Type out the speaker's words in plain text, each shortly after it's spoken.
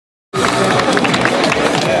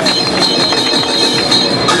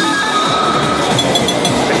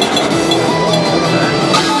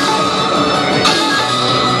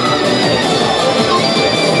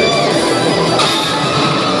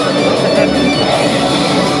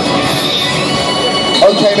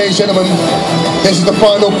Okay, ladies and gentlemen, this is the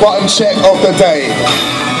final button check of the day.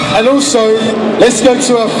 And also, let's go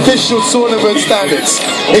to official tournament standards.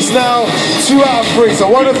 It's now 2 out of 3, so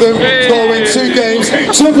one of them is going to win 2 games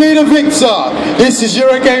to be the victor. This is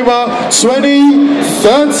Eurogamer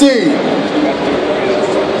 2013.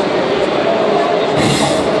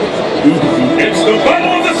 It's the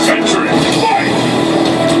battle of the century. Fight!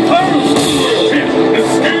 The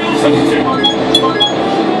scales have tipped.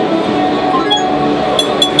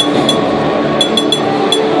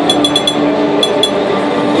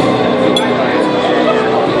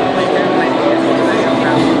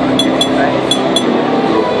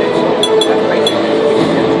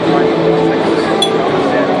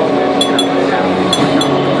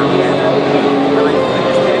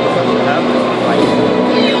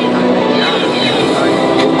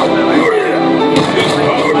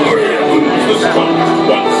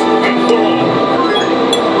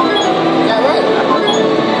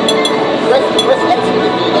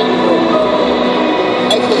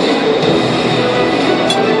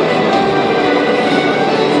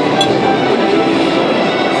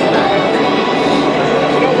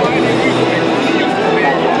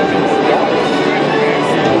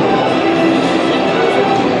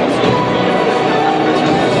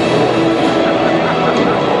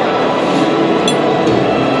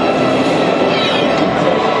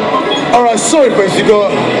 Sorry folks, you've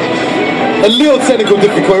got a little technical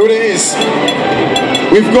difficulty. What it is,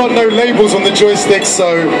 we've got no labels on the joystick,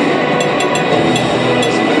 so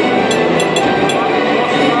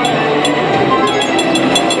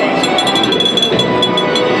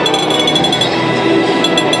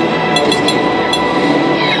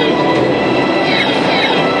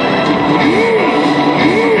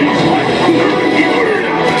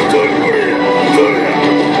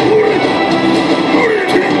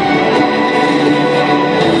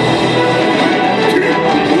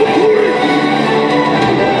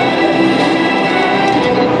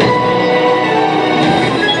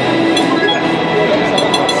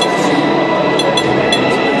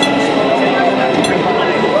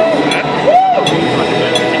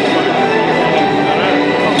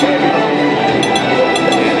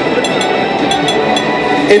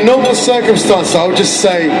in normal circumstances, I would just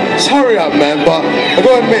say, just hurry up, man, but I've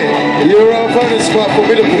got to admit, your opponent's quite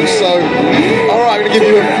formidable, so, alright, I'm going to give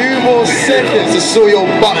you a few more seconds to sort your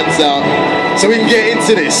buttons out, so we can get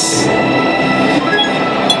into this.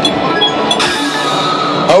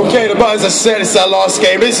 Okay, the buttons are set, it's our last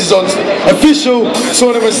game. This is on official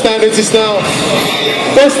tournament standards. It's now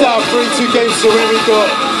best out of 3, 2 games to win. We've got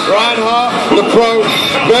Ryan Hart, the pro,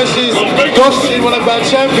 versus goshtin, one of our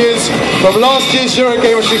champions from last year's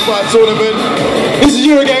Eurogamer Street Fighter tournament. This is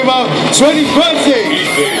Eurogamer 2013.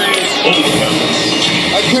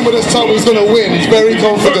 Akuma just told me he's going to win. He's very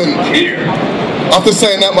confident. After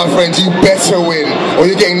saying that, my friends, you better win, or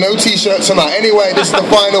you're getting no t-shirt tonight. Anyway, this is the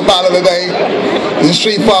final battle of the day. This is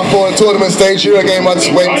Street Fighter 4 tournament stage, Eurogamer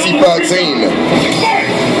 2013.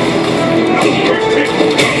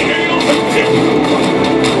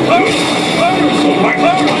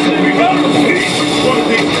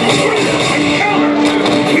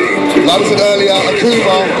 Like I said earlier,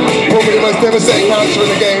 Akuma, probably the most devastating character in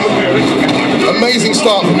the game. Amazing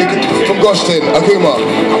start from goshtin, Akuma.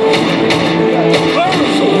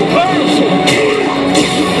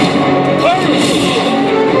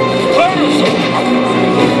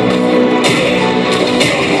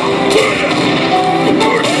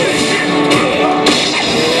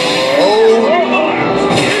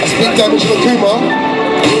 Damage for Akuma,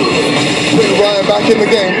 putting Ryan back in the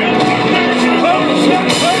game.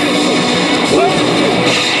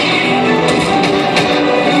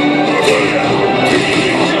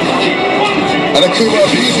 And Akuma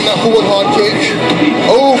abusing that forward hard kick.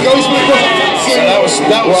 Oh, goes for the cross.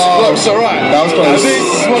 That was close, alright. That was close. And this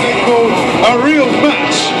is what they call a real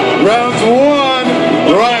match. Round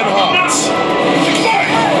 1, Ryan Hart.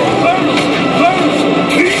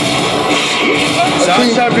 Our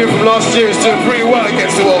champion from last year is doing pretty well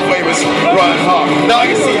against the world famous Ryan Hart. Now I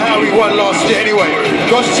can see how he won last year anyway.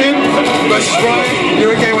 Goshtin versus Ryan,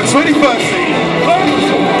 Eurogamer 2013.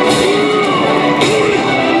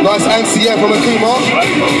 Nice anti-air from Akuma.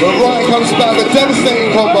 But Ryan comes back with a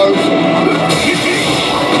devastating combo.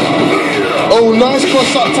 Oh, nice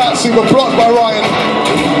cross-up tatsu, but blocked by Ryan.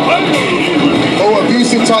 Oh,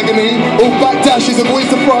 abusive tiger knee. Oh, back dashes, avoids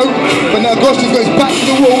the throw. But now Goshtin goes back to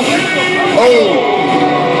the wall. Oh.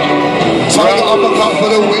 Tiger uppercut for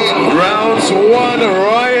the win. Round 1,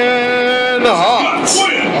 Ryan Hart.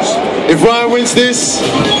 If Ryan wins this,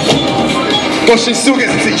 goshtin still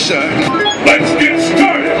gets a t-shirt. Let's get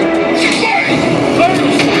started. Fight!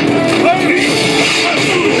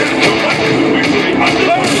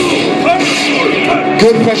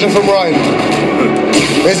 Good pressure from Ryan.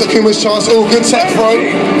 There's Akuma's chance. Oh, good tech throw.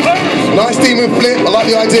 Nice demon flip. I like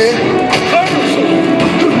the idea.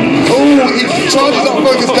 Oh, he charges up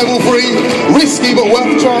focus level 3. Risky, but worth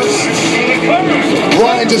a chance.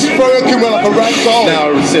 Ryan just throwing Akuma like a rag doll.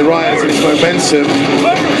 Now, see, Ryan's in his momentum.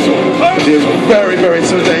 He's very, very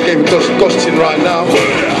intimidating game of goshtin right now.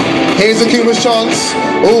 Here's Akuma's chance.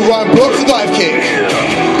 Oh, Ryan blocks the dive kick.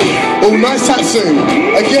 Oh, nice Tatsu.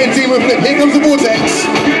 Again, demon flip. Here comes the vortex.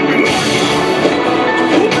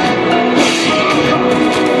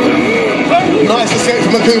 Nice escape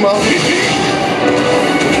from Akuma.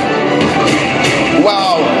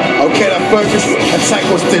 Wow. Okay, that focus attack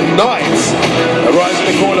was denied. Ryan's in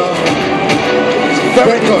the corner.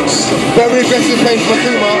 Very close. Very aggressive pace from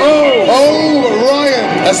Akuma. Oh,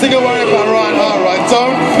 Ryan. That's the thing I'm worried about Ryan Hart, right?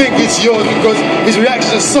 Don't think it's yours because his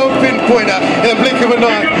reaction is so pinpoint that in a blink of an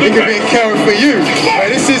eye, it could be a carrot for you. Right,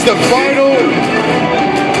 this is the final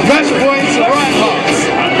match points for Ryan Hart.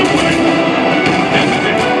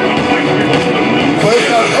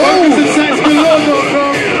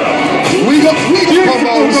 We got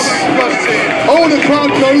combos. Oh, the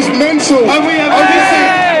crowd goes mental. And we have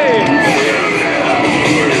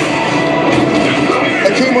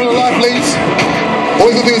Akuma on the life leads. All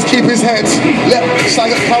he's gonna do is keep his head. Let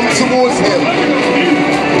Sagat come towards him.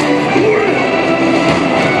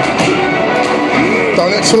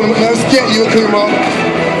 Don't let tournament nerves get you, Akuma.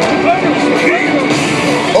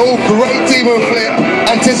 Oh, great demon flip.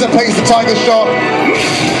 Anticipates the tiger shot.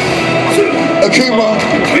 Akuma,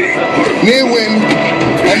 near win,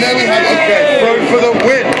 and then we have throw for the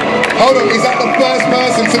win. Hold on, is that the first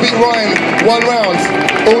person to beat Ryan 1 round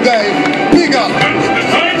all day? Big up.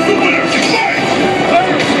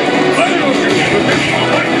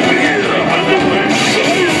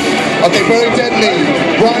 Okay, very deadly.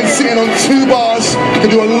 Ryan's sitting on 2 bars. Can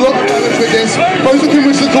do a lot of damage with this. Both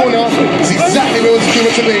Akuma to the corner. It's exactly where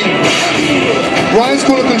Akuma to be. Ryan's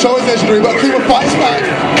corner control is legendary, but Akuma fights back.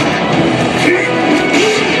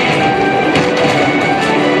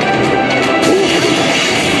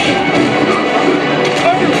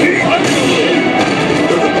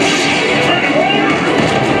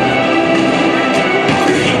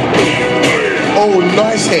 Oh,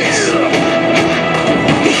 nice hits.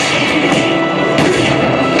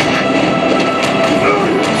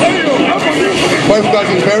 Both guys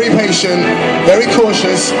are very patient, very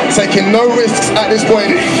cautious, taking no risks at this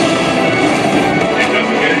point.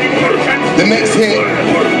 The next hit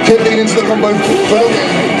could lead into the combo for the win.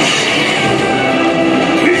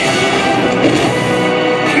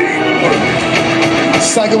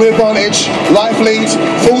 Sagat with advantage, life leads,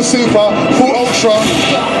 full super, full ultra.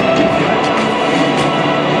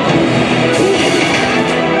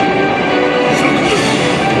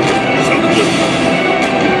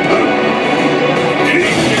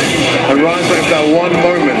 And Ryan's waiting for that one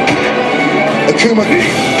moment. Akuma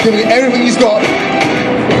giving it everything he's got.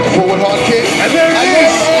 Forward hard kick. And there it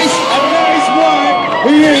is! And that is why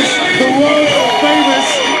he is the world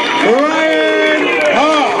famous Ryan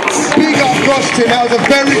Hart. Big up goshtin, that was a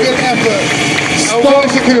very good effort.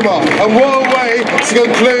 Stars Akuma. And what a way to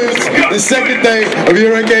conclude the second day of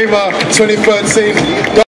Eurogamer 2013.